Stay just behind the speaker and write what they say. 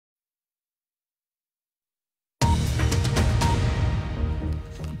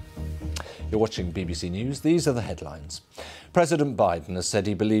You're watching BBC News. These are the headlines. President Biden has said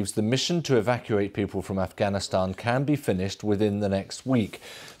he believes the mission to evacuate people from Afghanistan can be finished within the next week.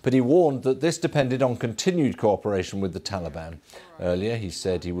 But he warned that this depended on continued cooperation with the Taliban. Earlier, he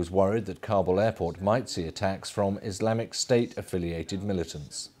said he was worried that Kabul airport might see attacks from Islamic State-affiliated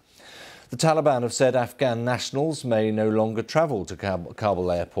militants. The Taliban have said Afghan nationals may no longer travel to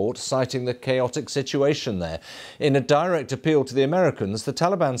Kabul airport, citing the chaotic situation there. In a direct appeal to the Americans, the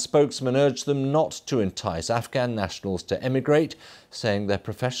Taliban spokesman urged them not to entice Afghan nationals to emigrate, saying their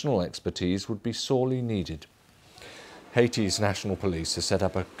professional expertise would be sorely needed. Haiti's National Police has set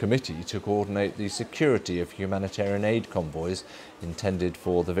up a committee to coordinate the security of humanitarian aid convoys intended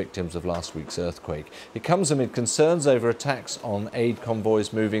for the victims of last week's earthquake. It comes amid concerns over attacks on aid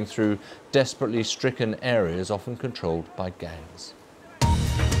convoys moving through desperately stricken areas often controlled by gangs.